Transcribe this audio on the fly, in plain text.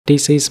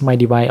This is my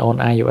device on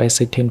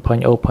iOS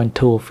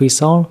 16.0.2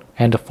 official,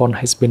 and the font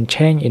has been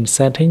changed in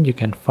setting. You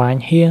can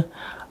find here.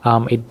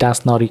 It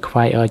does not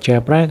require a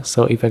jailbreak,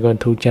 so if I go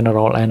to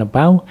general and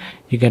about,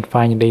 you can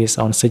find this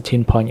on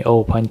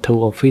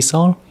 16.0.2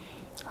 official.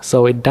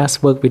 So it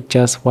does work with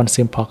just one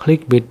simple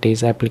click with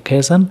this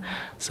application.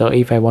 So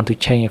if I want to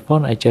change a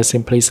font, I just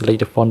simply select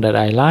the font that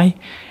I like,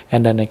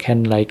 and then I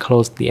can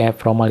close the app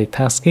from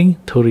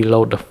multitasking to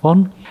reload the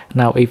font.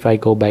 Now if I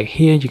go back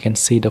here, you can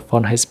see the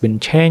font has been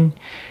changed,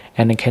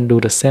 and I can do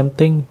the same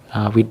thing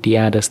with the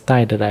other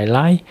style that I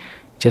like.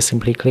 Just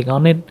simply click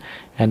on it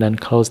and then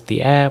close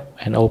the app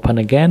and open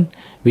again.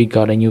 We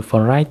got a new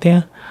font right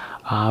there.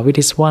 With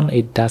this one,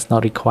 it does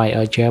not require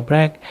a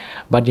jailbreak,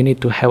 but you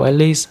need to have at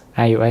least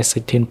iOS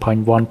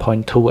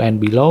 16.1.2 and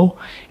below.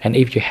 And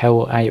if you have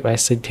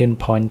iOS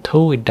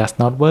 16.2, it does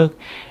not work.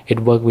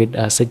 It works with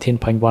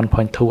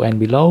 16.1.2 and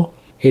below.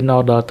 In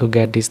order to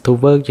get this to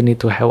work, you need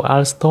to have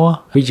App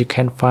Store, which you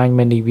can find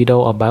many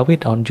videos about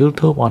it on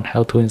YouTube on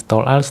how to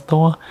install App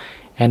Store.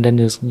 And then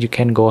you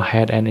can go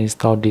ahead and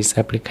install this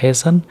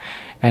application,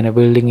 and I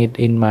will link it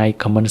in my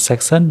comment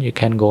section. You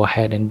can go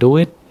ahead and do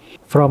it.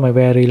 From a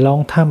very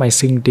long time, I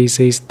think this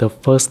is the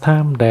first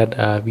time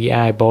that we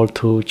are able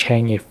to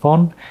change a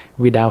font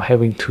without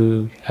having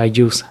to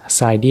use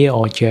Cydia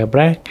or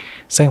jailbreak.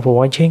 Thanks for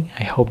watching.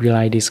 I hope you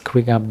like this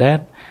quick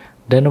update.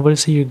 Then I will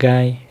see you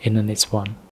guys in the next one.